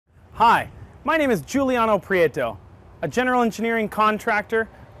Hi, my name is Giuliano Prieto, a general engineering contractor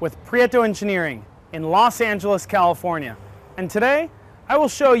with Prieto Engineering in Los Angeles, California. And today, I will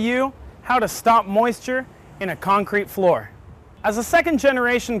show you how to stop moisture in a concrete floor. As a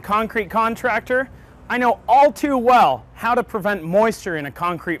second-generation concrete contractor, I know all too well how to prevent moisture in a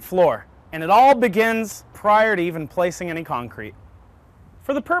concrete floor. And it all begins prior to even placing any concrete.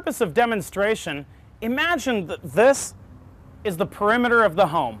 For the purpose of demonstration, imagine that this is the perimeter of the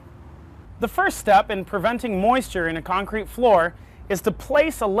home. The first step in preventing moisture in a concrete floor is to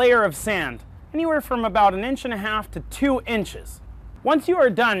place a layer of sand, anywhere from about 1.5 to 2 inches. Once you are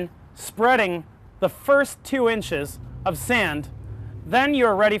done spreading the first 2 inches of sand, then you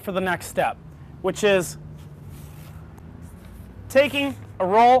are ready for the next step, which is taking a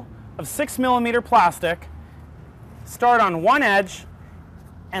roll of 6mm plastic, start on one edge,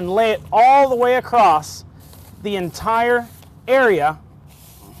 and lay it all the way across the entire area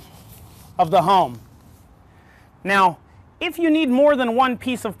of the home. Now, if you need more than one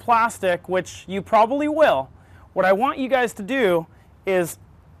piece of plastic, which you probably will, what I want you guys to do is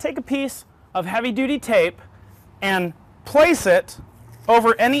take a piece of heavy-duty tape and place it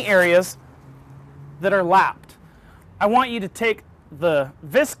over any areas that are lapped. I want you to take the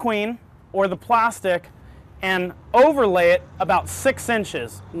Visqueen or the plastic and overlay it about 6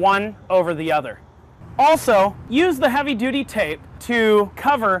 inches, one over the other. Also, use the heavy-duty tape to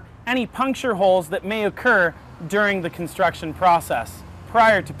cover any puncture holes that may occur during the construction process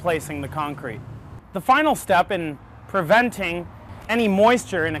prior to placing the concrete. The final step in preventing any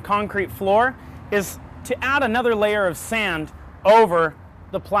moisture in a concrete floor is to add another layer of sand over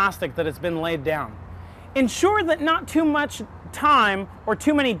the plastic that has been laid down. Ensure that not too much time or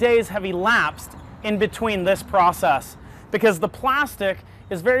too many days have elapsed in between this process, because the plastic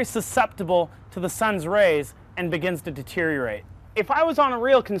is very susceptible to the sun's rays and begins to deteriorate. If I was on a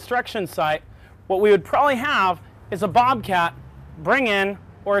real construction site, what we would probably have is a bobcat bring in,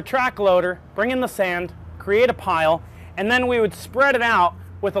 or a track loader, bring in the sand, create a pile, and then we would spread it out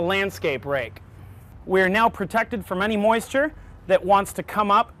with a landscape rake. We are now protected from any moisture that wants to come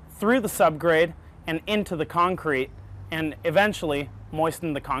up through the subgrade and into the concrete and eventually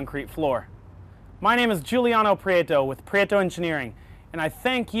moisten the concrete floor. My name is Giuliano Prieto with Prieto Engineering, and I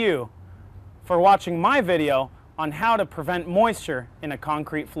thank you for watching my video on how to prevent moisture in a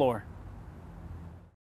concrete floor.